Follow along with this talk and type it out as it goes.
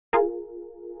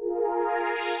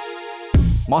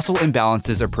Muscle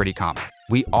imbalances are pretty common.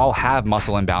 We all have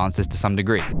muscle imbalances to some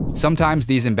degree. Sometimes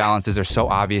these imbalances are so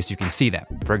obvious you can see them.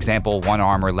 For example, one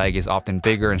arm or leg is often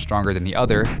bigger and stronger than the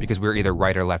other because we're either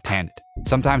right or left-handed.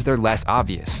 Sometimes they're less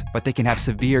obvious, but they can have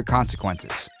severe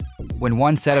consequences. When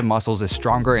one set of muscles is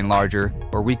stronger and larger,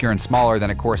 or weaker and smaller than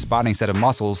a corresponding set of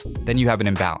muscles, then you have an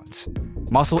imbalance.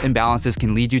 Muscle imbalances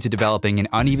can lead you to developing an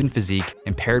uneven physique,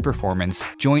 impaired performance,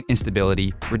 joint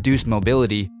instability, reduced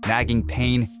mobility, nagging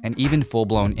pain, and even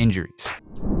full-blown injuries.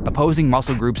 Opposing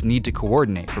muscle groups need to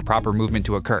coordinate for proper movement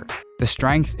to occur. The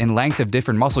strength and length of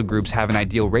different muscle groups have an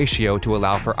ideal ratio to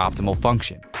allow for optimal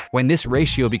function. When this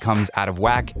ratio becomes out of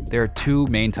whack, there are two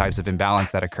main types of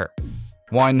imbalance that occur.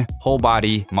 1. Whole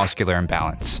body muscular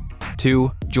imbalance. 2.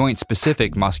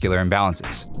 Joint-specific muscular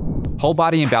imbalances. Whole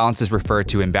body imbalances refer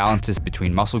to imbalances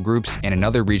between muscle groups in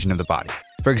another region of the body.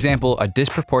 For example, a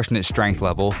disproportionate strength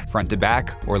level, front to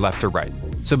back or left to right.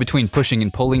 So between pushing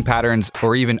and pulling patterns,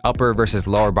 or even upper versus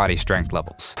lower body strength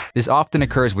levels. This often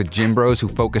occurs with gym bros who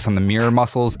focus on the mirror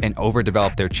muscles and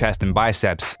overdevelop their chest and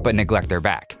biceps, but neglect their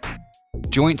back.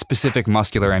 Joint-specific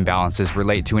muscular imbalances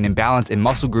relate to an imbalance in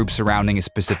muscle groups surrounding a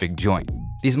specific joint.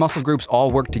 These muscle groups all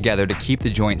work together to keep the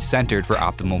joint centered for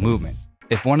optimal movement.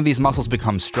 If one of these muscles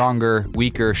becomes stronger,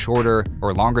 weaker, shorter,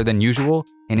 or longer than usual,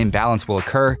 an imbalance will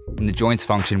occur and the joint's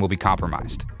function will be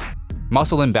compromised.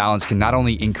 Muscle imbalance can not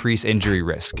only increase injury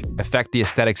risk, affect the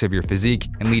aesthetics of your physique,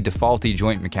 and lead to faulty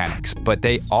joint mechanics, but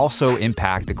they also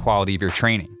impact the quality of your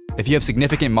training. If you have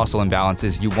significant muscle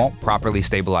imbalances, you won't properly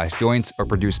stabilize joints or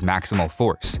produce maximal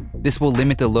force. This will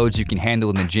limit the loads you can handle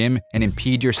in the gym and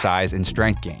impede your size and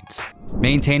strength gains.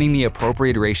 Maintaining the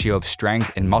appropriate ratio of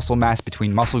strength and muscle mass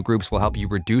between muscle groups will help you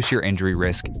reduce your injury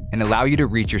risk and allow you to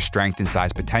reach your strength and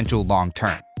size potential long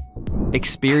term.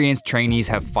 Experienced trainees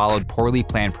have followed poorly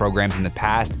planned programs in the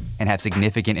past and have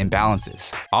significant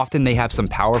imbalances. Often they have some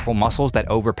powerful muscles that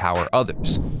overpower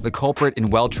others. The culprit in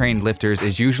well-trained lifters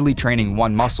is usually training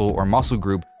one muscle or muscle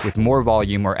group with more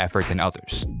volume or effort than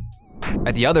others.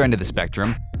 At the other end of the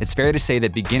spectrum, it's fair to say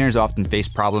that beginners often face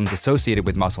problems associated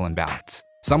with muscle imbalance.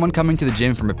 Someone coming to the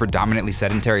gym from a predominantly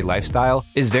sedentary lifestyle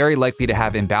is very likely to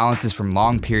have imbalances from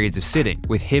long periods of sitting,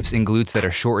 with hips and glutes that are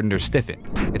shortened or stiffened.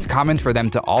 It's common for them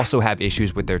to also have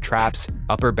issues with their traps,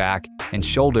 upper back, and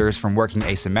shoulders from working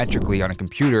asymmetrically on a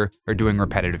computer or doing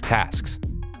repetitive tasks.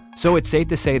 So it's safe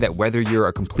to say that whether you're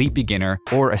a complete beginner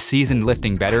or a seasoned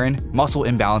lifting veteran, muscle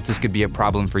imbalances could be a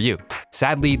problem for you.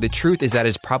 Sadly, the truth is that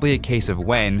it's probably a case of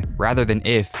when, rather than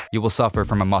if, you will suffer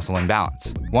from a muscle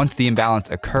imbalance. Once the imbalance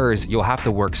occurs, you'll have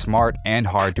to work smart and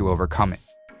hard to overcome it.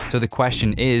 So the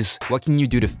question is, what can you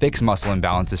do to fix muscle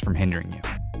imbalances from hindering you?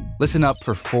 Listen up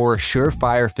for 4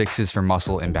 surefire fixes for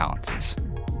muscle imbalances.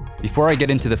 Before I get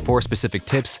into the 4 specific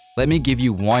tips, let me give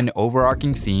you one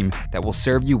overarching theme that will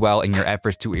serve you well in your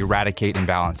efforts to eradicate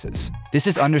imbalances. This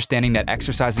is understanding that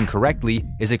exercising correctly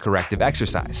is a corrective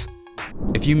exercise.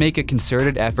 If you make a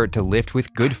concerted effort to lift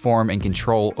with good form and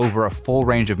control over a full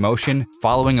range of motion,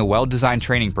 following a well-designed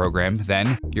training program,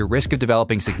 then your risk of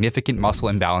developing significant muscle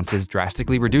imbalances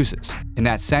drastically reduces. In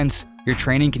that sense, your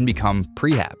training can become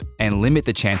prehab and limit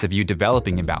the chance of you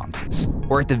developing imbalances,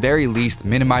 or at the very least,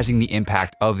 minimizing the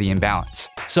impact of the imbalance.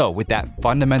 So, with that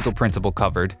fundamental principle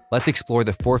covered, let's explore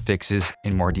the 4 fixes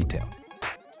in more detail.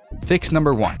 Fix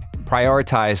number 1,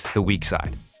 prioritize the weak side.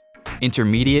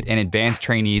 Intermediate and advanced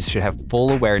trainees should have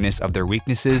full awareness of their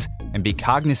weaknesses and be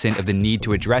cognizant of the need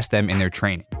to address them in their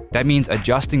training. That means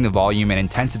adjusting the volume and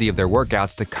intensity of their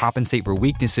workouts to compensate for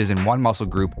weaknesses in one muscle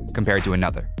group compared to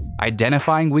another.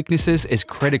 Identifying weaknesses is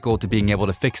critical to being able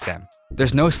to fix them.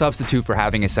 There's no substitute for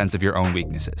having a sense of your own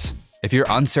weaknesses. If you're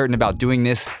uncertain about doing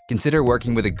this, consider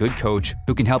working with a good coach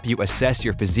who can help you assess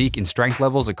your physique and strength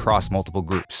levels across multiple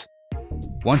groups.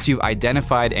 Once you've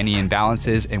identified any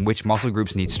imbalances and which muscle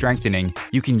groups need strengthening,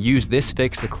 you can use this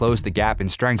fix to close the gap in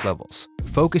strength levels.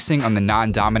 Focusing on the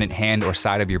non-dominant hand or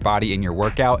side of your body in your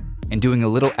workout and doing a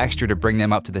little extra to bring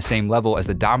them up to the same level as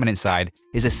the dominant side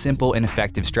is a simple and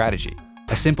effective strategy.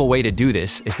 A simple way to do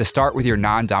this is to start with your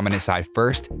non-dominant side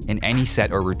first in any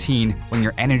set or routine when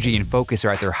your energy and focus are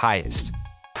at their highest.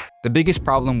 The biggest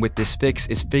problem with this fix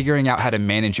is figuring out how to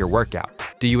manage your workout.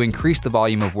 Do you increase the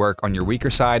volume of work on your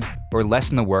weaker side or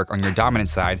lessen the work on your dominant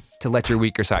side to let your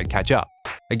weaker side catch up?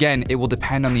 Again, it will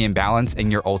depend on the imbalance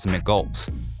and your ultimate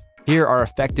goals. Here are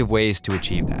effective ways to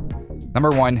achieve that.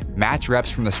 Number 1, match reps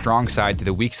from the strong side to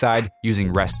the weak side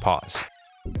using rest pause.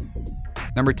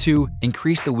 Number 2,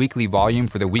 increase the weekly volume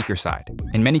for the weaker side.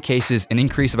 In many cases, an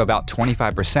increase of about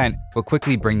 25% will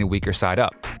quickly bring the weaker side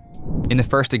up. In the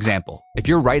first example, if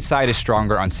your right side is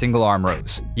stronger on single arm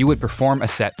rows, you would perform a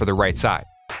set for the right side.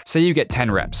 Say you get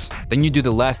 10 reps, then you do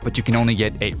the left but you can only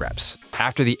get 8 reps.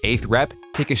 After the 8th rep,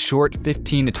 take a short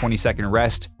 15 to 20 second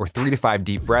rest or 3 to 5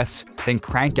 deep breaths, then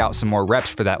crank out some more reps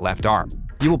for that left arm.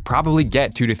 You will probably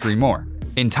get 2 to 3 more.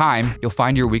 In time, you'll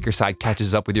find your weaker side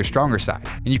catches up with your stronger side,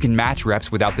 and you can match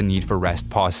reps without the need for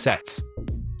rest-pause sets.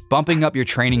 Bumping up your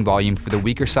training volume for the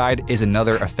weaker side is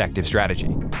another effective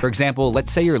strategy. For example,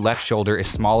 let's say your left shoulder is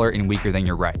smaller and weaker than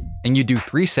your right, and you do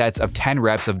 3 sets of 10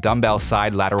 reps of dumbbell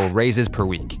side lateral raises per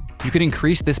week. You could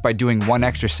increase this by doing 1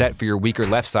 extra set for your weaker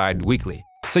left side weekly.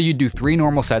 So you do 3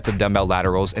 normal sets of dumbbell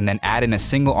laterals and then add in a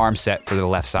single arm set for the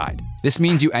left side. This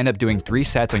means you end up doing 3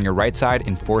 sets on your right side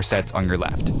and 4 sets on your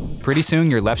left. Pretty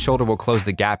soon, your left shoulder will close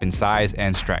the gap in size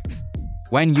and strength.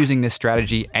 When using this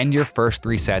strategy, end your first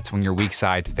 3 sets when your weak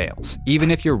side fails,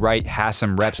 even if your right has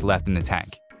some reps left in the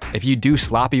tank. If you do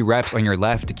sloppy reps on your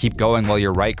left to keep going while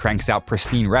your right cranks out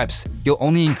pristine reps, you'll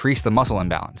only increase the muscle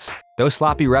imbalance. Those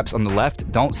sloppy reps on the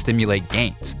left don't stimulate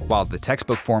gains, while the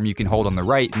textbook form you can hold on the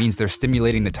right means they're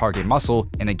stimulating the target muscle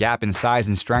and the gap in size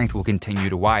and strength will continue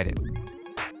to widen.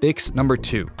 Fix number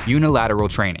 2, unilateral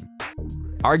training.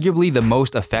 Arguably the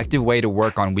most effective way to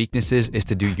work on weaknesses is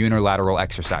to do unilateral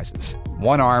exercises,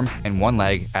 1 arm and 1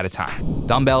 leg at a time.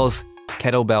 Dumbbells,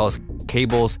 kettlebells,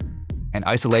 cables, and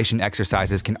isolation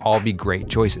exercises can all be great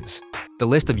choices. The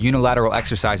list of unilateral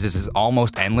exercises is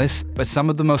almost endless, but some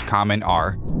of the most common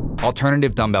are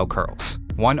alternative dumbbell curls,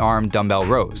 1 arm dumbbell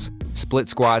rows, split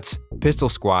squats, pistol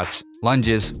squats,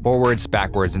 lunges, forwards,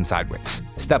 backwards, and sideways,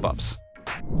 step-ups.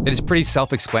 It is pretty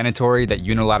self-explanatory that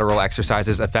unilateral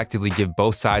exercises effectively give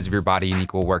both sides of your body an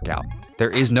equal workout. There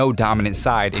is no dominant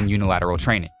side in unilateral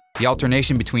training. The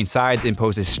alternation between sides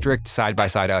imposes strict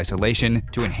side-by-side isolation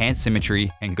to enhance symmetry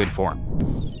and good form.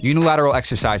 Unilateral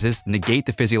exercises negate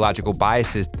the physiological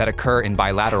biases that occur in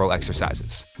bilateral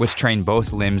exercises, which train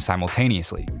both limbs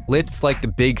simultaneously. Lifts like the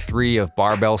big 3 of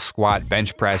barbell, squat,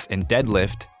 bench press, and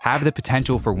deadlift have the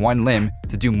potential for one limb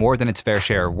to do more than its fair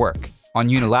share of work. On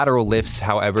unilateral lifts,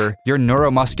 however, your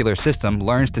neuromuscular system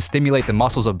learns to stimulate the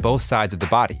muscles of both sides of the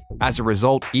body. As a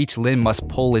result, each limb must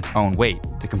pull its own weight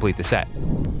to complete the set.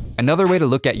 Another way to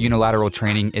look at unilateral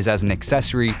training is as an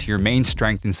accessory to your main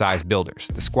strength and size builders,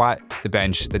 the squat, the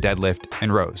bench, the deadlift,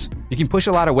 and rows. You can push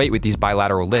a lot of weight with these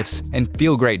bilateral lifts and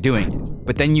feel great doing it,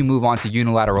 but then you move on to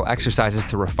unilateral exercises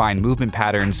to refine movement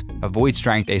patterns, avoid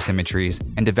strength asymmetries,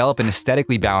 and develop an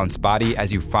aesthetically balanced body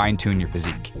as you fine-tune your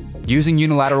physique. Using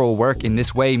unilateral work in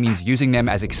this way means using them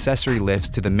as accessory lifts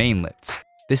to the main lifts.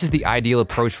 This is the ideal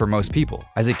approach for most people,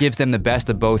 as it gives them the best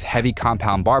of both heavy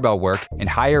compound barbell work and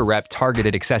higher rep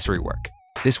targeted accessory work.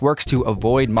 This works to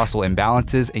avoid muscle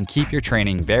imbalances and keep your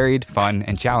training varied, fun,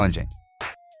 and challenging.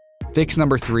 Fix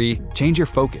number 3, change your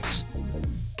focus.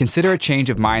 Consider a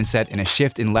change of mindset and a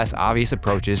shift in less obvious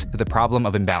approaches to the problem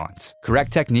of imbalance.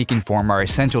 Correct technique and form are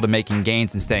essential to making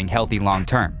gains and staying healthy long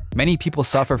term. Many people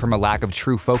suffer from a lack of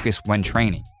true focus when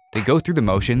training. They go through the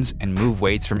motions and move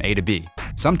weights from A to B.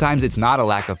 Sometimes it's not a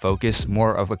lack of focus,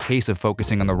 more of a case of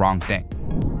focusing on the wrong thing.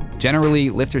 Generally,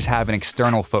 lifters have an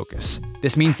external focus.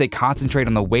 This means they concentrate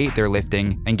on the weight they're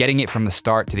lifting and getting it from the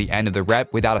start to the end of the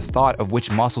rep without a thought of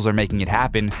which muscles are making it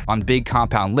happen on big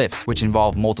compound lifts which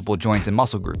involve multiple joints and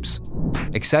muscle groups.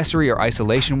 Accessory or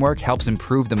isolation work helps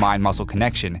improve the mind-muscle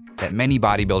connection that many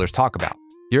bodybuilders talk about.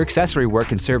 Your accessory work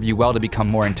can serve you well to become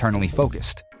more internally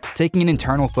focused. Taking an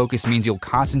internal focus means you'll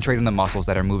concentrate on the muscles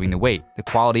that are moving the weight, the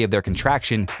quality of their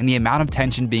contraction, and the amount of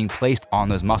tension being placed on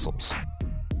those muscles.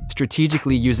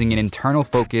 Strategically using an internal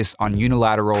focus on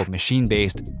unilateral,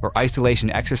 machine-based, or isolation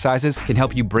exercises can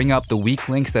help you bring up the weak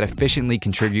links that efficiently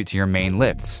contribute to your main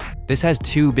lifts. This has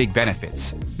 2 big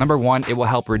benefits. Number 1, it will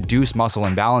help reduce muscle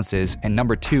imbalances, and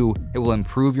number 2, it will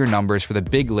improve your numbers for the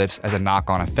big lifts as a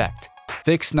knock-on effect.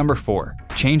 Fix number 4,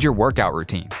 change your workout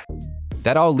routine.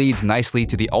 That all leads nicely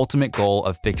to the ultimate goal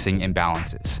of fixing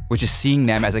imbalances, which is seeing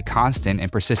them as a constant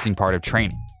and persisting part of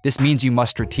training. This means you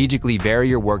must strategically vary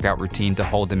your workout routine to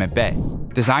hold them at bay.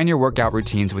 Design your workout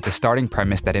routines with the starting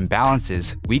premise that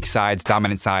imbalances, weak sides,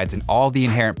 dominant sides, and all the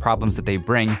inherent problems that they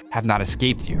bring have not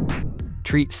escaped you.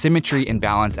 Treat symmetry and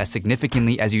balance as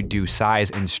significantly as you do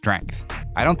size and strength.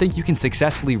 I don't think you can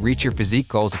successfully reach your physique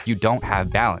goals if you don't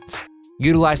have balance.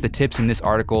 Utilize the tips in this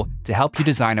article to help you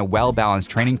design a well-balanced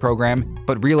training program,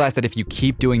 but realize that if you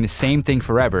keep doing the same thing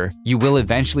forever, you will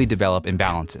eventually develop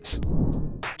imbalances.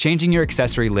 Changing your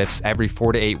accessory lifts every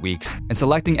 4 to 8 weeks and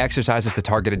selecting exercises to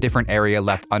target a different area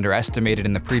left underestimated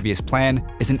in the previous plan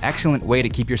is an excellent way to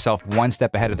keep yourself one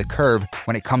step ahead of the curve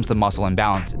when it comes to muscle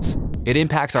imbalances. It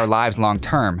impacts our lives long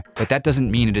term, but that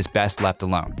doesn't mean it is best left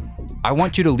alone. I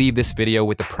want you to leave this video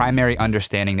with the primary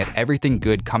understanding that everything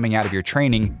good coming out of your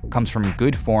training comes from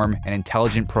good form and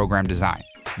intelligent program design.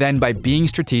 Then, by being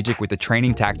strategic with the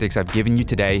training tactics I've given you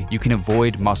today, you can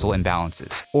avoid muscle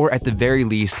imbalances, or at the very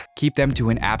least, keep them to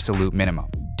an absolute minimum.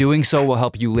 Doing so will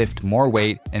help you lift more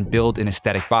weight and build an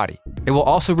aesthetic body. It will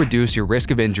also reduce your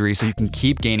risk of injury so you can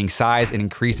keep gaining size and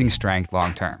increasing strength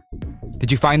long term.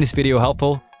 Did you find this video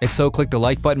helpful? If so, click the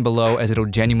like button below as it'll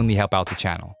genuinely help out the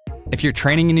channel. If your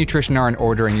training and nutrition are in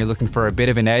order and you're looking for a bit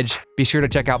of an edge, be sure to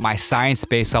check out my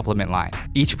science-based supplement line.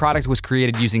 Each product was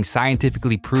created using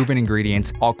scientifically proven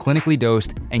ingredients, all clinically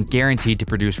dosed and guaranteed to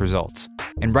produce results.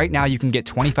 And right now you can get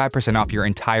 25% off your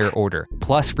entire order,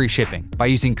 plus free shipping, by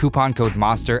using coupon code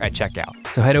MONSTER at checkout.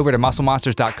 So head over to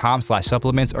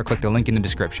musclemonsters.com/supplements or click the link in the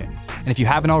description. And if you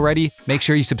haven't already, make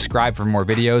sure you subscribe for more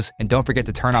videos and don't forget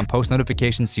to turn on post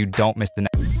notifications so you don't miss the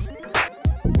next.